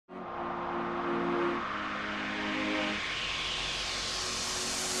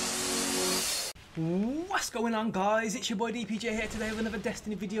What's going on, guys? It's your boy DPJ here today with another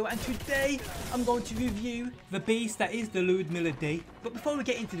Destiny video, and today I'm going to review the beast that is the Lyudmila-D. But before we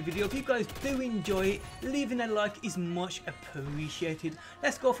get into the video, if you guys do enjoy it, leaving a like is much appreciated.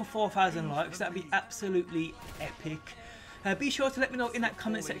 Let's go for 4,000 likes, that'd be absolutely epic. Be sure to let me know in that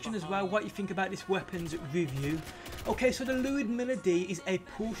comment section as well what you think about this weapons review. Okay, so the Lyudmila-D is a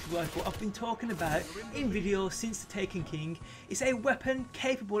pulse rifle I've been talking about in videos since the Taken King. It's a weapon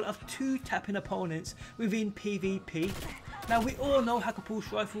capable of 2-tapping opponents within PvP. Now, we all know how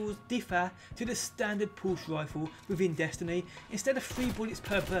pulse rifles differ to the standard pulse rifle within Destiny. Instead of 3 bullets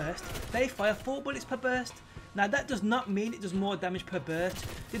per burst, they fire 4 bullets per burst. Now, that does not mean it does more damage per burst.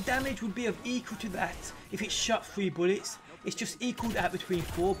 The damage would be of equal to that if it shot 3 bullets. It's just equaled out between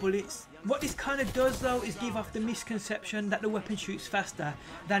 4 bullets. What this kind of does though is give off the misconception that the weapon shoots faster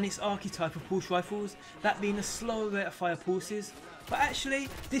than its archetype of pulse rifles, that being a slower rate of fire pulses. But actually,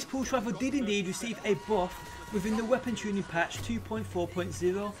 this pulse rifle did indeed receive a buff within the weapon tuning patch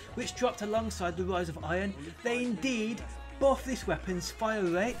 2.4.0, which dropped alongside the rise of iron. They indeed buffed this weapon's fire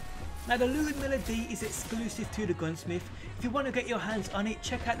rate. Now, the Lyudmila-D is exclusive to the Gunsmith. If you want to get your hands on it,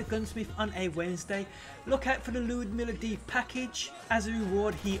 check out the Gunsmith on a Wednesday. Look out for the Lyudmila-D package as a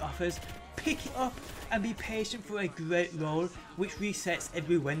reward he offers. Pick it up and be patient for a great roll which resets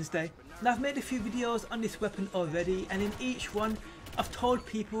every Wednesday. Now, I've made a few videos on this weapon already, and in each one I've told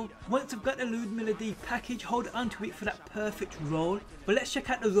people once I've got the Lyudmila-D package, hold on to it for that perfect roll. But let's check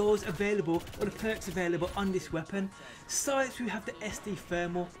out the rolls available, or the perks available on this weapon. Sights, we have the SD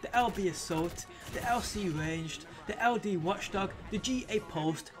Thermal, the LB Assault, the LC Ranged, the LD Watchdog, the GA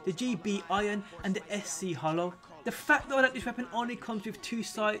Pulsed, the GB Iron and the SC Hollow. The fact though that this weapon only comes with 2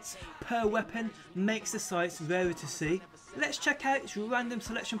 sights per weapon makes the sights rarer to see. Let's check out its random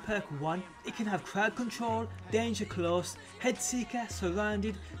selection perk 1. It can have crowd control, danger close, head seeker,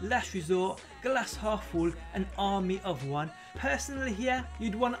 surrounded, last resort, glass half full and army of 1. Personally here,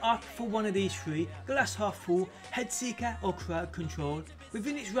 you'd want to opt for one of these 3, glass half full, head seeker or crowd control.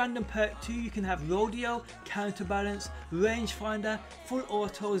 Within its random perk 2, you can have rodeo, counterbalance, rangefinder, full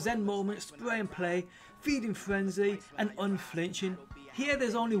auto, zen moment, spray and play, feeding frenzy and unflinching. Here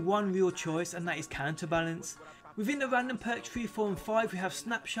there's only one real choice, and that is counterbalance. Within the random perks 3, 4 and 5 we have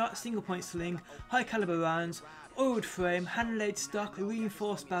snapshot, single point sling, high caliber rounds, oiled frame, hand laid stock,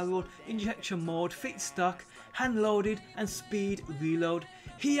 reinforced barrel, injection mode, fixed stock, hand loaded and speed reload.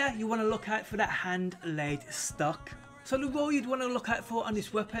 Here you want to look out for that hand laid stock. So the roll you'd want to look out for on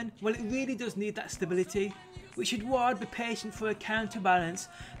this weapon, well, it really does need that stability, which would ward be patient for a counterbalance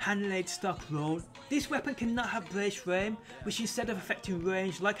hand laid stock roll. This weapon cannot have brace frame, which instead of affecting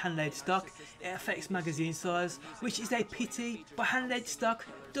range like hand laid stock, it affects magazine size, which is a pity, but hand laid stock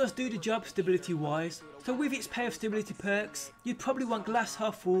does do the job stability wise. So with its pair of stability perks, you'd probably want glass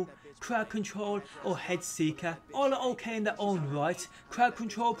half full, crowd control or head seeker. All are okay in their own right, crowd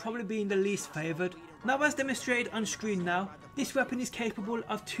control probably being the least favoured. Now, as demonstrated on screen now, this weapon is capable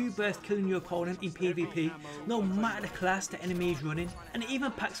of 2 burst killing your opponent in PvP, no matter the class the enemy is running, and it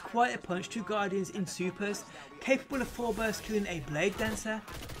even packs quite a punch to Guardians in supers, capable of 4 burst killing a Blade Dancer,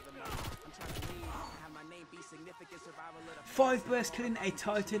 5 burst killing a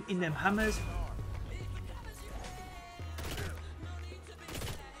Titan in them hammers,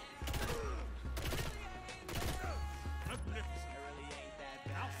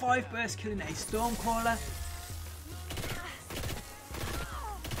 5 burst killing a Stormcaller,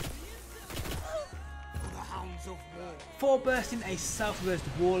 4 bursting a self-rezzed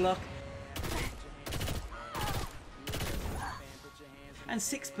Warlock, and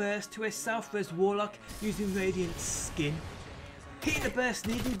 6 burst to a self-rezzed Warlock using Radiant Skin. Hitting the burst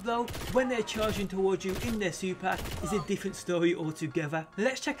needed though when they're charging towards you in their super is a different story altogether.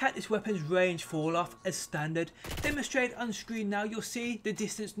 Let's check out this weapon's range fall off as standard. Demonstrated on screen now, you'll see the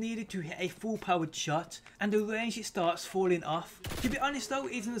distance needed to hit a full powered shot and the range it starts falling off. To be honest though,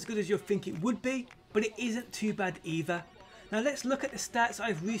 it isn't as good as you'll think it would be, but it isn't too bad either. Now let's look at the stats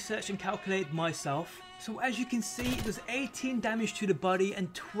I've researched and calculated myself. So as you can see, it does 18 damage to the body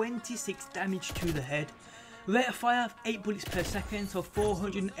and 26 damage to the head. Rate of fire of 8 bullets per second, so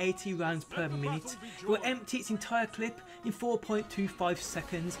 480 rounds per minute. It will empty its entire clip in 4.25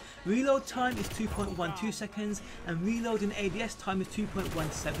 seconds. Reload time is 2.12 seconds and reloading ADS time is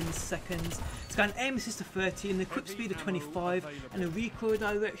 2.17 seconds. It's got an aim assist of 30 and a quick speed of 25 and a recoil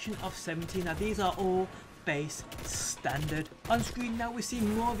direction of 70. Now these are all base standard. On screen now we're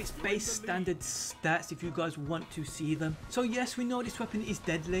seeing more of its base standard stats if you guys want to see them. So yes, we know this weapon is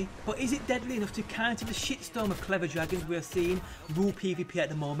deadly, but is it deadly enough to counter the shitstorm of clever dragons we are seeing rule PvP at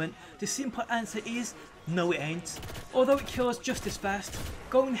the moment? The simple answer is no, it ain't. Although it kills just as fast,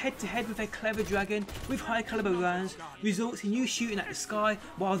 going head to head with a clever dragon with high caliber rounds results in you shooting at the sky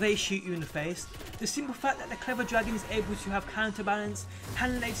while they shoot you in the face. The simple fact that the clever dragon is able to have counterbalance,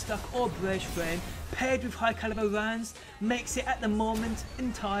 hand laid stock or barrage frame paired with high caliber rounds makes it at the moment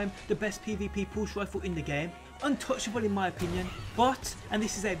in time the best PvP pulse rifle in the game. Untouchable in my opinion, but, and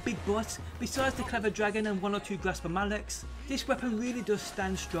this is a big but, besides the clever dragon and 1 or 2 grasper malaks, this weapon really does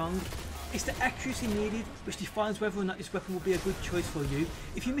stand strong. It's the accuracy needed which defines whether or not this weapon will be a good choice for you.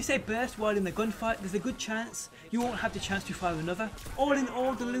 If you miss a burst while in the gunfight, there's a good chance you won't have the chance to fire another. All in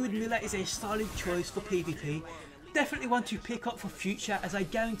all, the Lyudmila is a solid choice for PvP. Definitely one to pick up for future, as I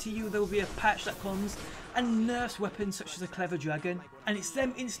guarantee you there will be a patch that comes and nerfs weapons such as a clever dragon, and it's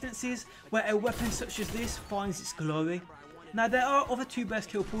them instances where a weapon such as this finds its glory. Now there are other 2 burst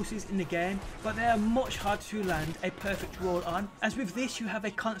kill pulses in the game, but they are much harder to land a perfect roll on, as with this you have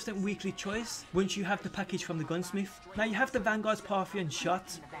a constant weekly choice once you have the package from the gunsmith. Now you have the Vanguard's Parthian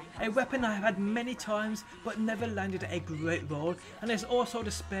shot, a weapon I have had many times but never landed a great roll, and there's also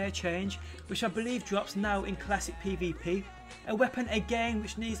the spare change which I believe drops now in classic PvP. A weapon again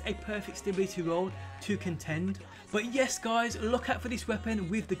which needs a perfect stability roll to contend. But yes guys, look out for this weapon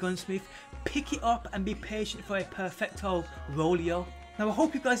with the gunsmith, pick it up and be patient for a perfecto rollio. Now I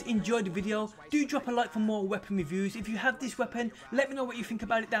hope you guys enjoyed the video. Do drop a like for more weapon reviews. If you have this weapon, let me know what you think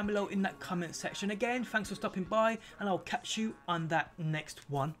about it down below in that comment section. Again, thanks for stopping by and I'll catch you on that next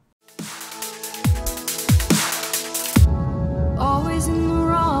one. Always in the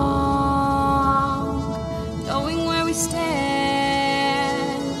wrong, knowing where we stand.